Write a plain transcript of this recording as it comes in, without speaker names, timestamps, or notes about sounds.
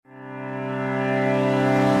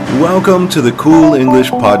Welcome to the Cool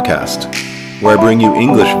English Podcast, where I bring you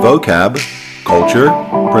English vocab, culture,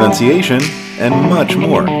 pronunciation, and much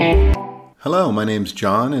more. Hello, my name's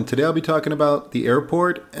John, and today I'll be talking about the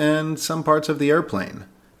airport and some parts of the airplane.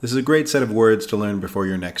 This is a great set of words to learn before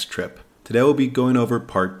your next trip. Today we'll be going over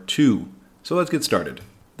part 2, so let's get started.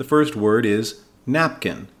 The first word is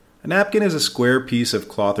napkin. A napkin is a square piece of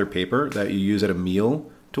cloth or paper that you use at a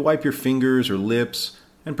meal to wipe your fingers or lips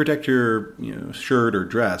and protect your shirt or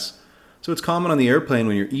dress. So it's common on the airplane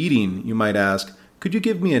when you're eating, you might ask, "Could you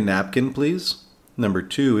give me a napkin, please?" Number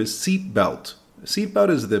 2 is seat belt. A seat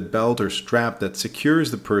belt is the belt or strap that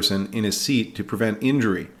secures the person in his seat to prevent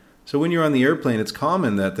injury. So when you're on the airplane, it's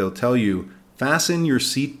common that they'll tell you, "Fasten your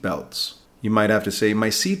seat belts." You might have to say,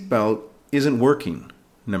 "My seat belt isn't working."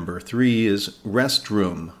 Number 3 is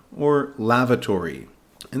restroom or lavatory.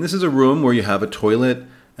 And this is a room where you have a toilet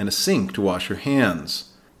and a sink to wash your hands.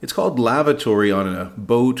 It's called lavatory on a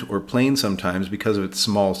boat or plane sometimes because of its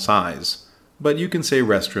small size, but you can say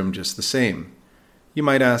restroom just the same. You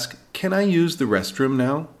might ask, "Can I use the restroom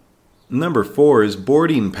now?" Number 4 is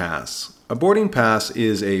boarding pass. A boarding pass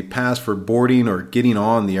is a pass for boarding or getting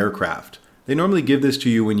on the aircraft. They normally give this to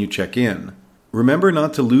you when you check in. Remember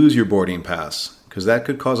not to lose your boarding pass, because that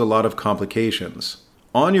could cause a lot of complications.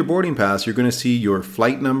 On your boarding pass, you're going to see your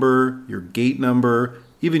flight number, your gate number,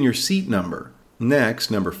 even your seat number. Next,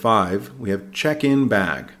 number 5, we have check-in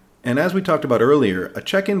bag. And as we talked about earlier, a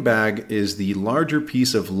check-in bag is the larger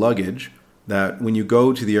piece of luggage that when you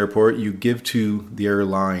go to the airport, you give to the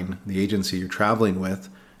airline, the agency you're traveling with,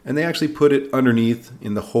 and they actually put it underneath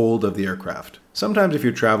in the hold of the aircraft. Sometimes if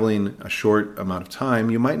you're traveling a short amount of time,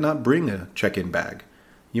 you might not bring a check-in bag.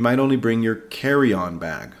 You might only bring your carry-on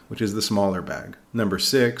bag, which is the smaller bag. Number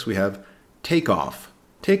 6, we have takeoff.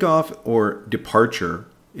 Takeoff or departure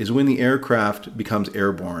is when the aircraft becomes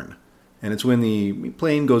airborne, and it's when the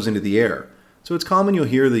plane goes into the air. So it's common you'll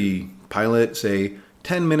hear the pilot say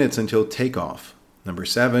 10 minutes until takeoff. Number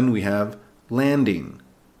 7, we have landing,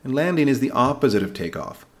 and landing is the opposite of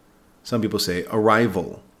takeoff. Some people say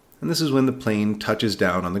arrival, and this is when the plane touches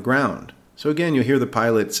down on the ground. So again, you'll hear the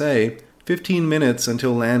pilot say 15 minutes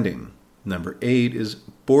until landing. Number 8 is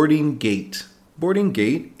boarding gate. Boarding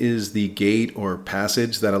gate is the gate or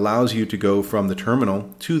passage that allows you to go from the terminal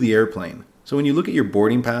to the airplane. So when you look at your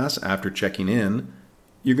boarding pass after checking in,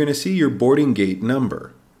 you're going to see your boarding gate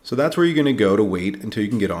number. So that's where you're going to go to wait until you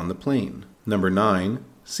can get on the plane. Number 9,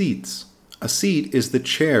 seats. A seat is the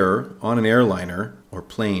chair on an airliner or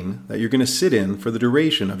plane that you're going to sit in for the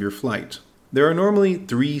duration of your flight. There are normally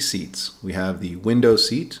 3 seats. We have the window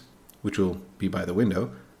seat, which will be by the window,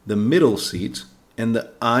 the middle seat, and the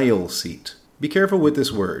aisle seat. Be careful with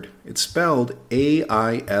this word. It's spelled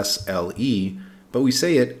A-I-S-L-E, but we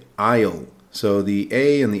say it aisle. So the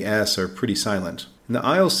A and the S are pretty silent. And the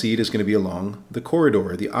aisle seat is going to be along the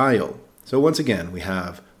corridor, the aisle. So once again, we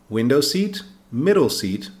have window seat, middle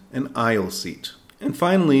seat, and aisle seat. And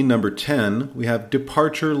finally, number 10, we have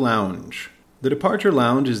departure lounge. The departure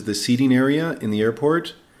lounge is the seating area in the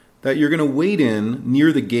airport that you're going to wait in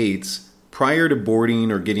near the gates prior to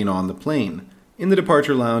boarding or getting on the plane. In the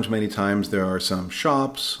departure lounge, many times there are some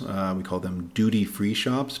shops, we call them duty-free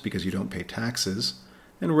shops because you don't pay taxes,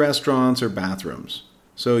 and restaurants or bathrooms.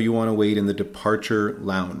 So you want to wait in the departure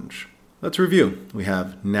lounge. Let's review. We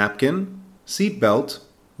have napkin, seat belt,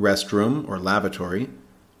 restroom or lavatory,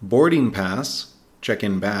 boarding pass,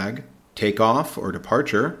 check-in bag, takeoff or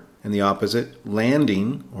departure, and the opposite,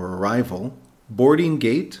 landing or arrival, boarding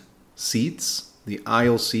gate, seats, the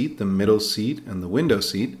aisle seat, the middle seat, and the window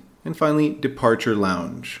seat, and finally, departure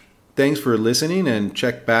lounge. Thanks for listening, and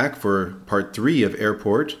check back for part 3 of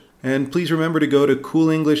Airport. And please remember to go to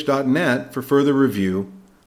coolenglish.net for further review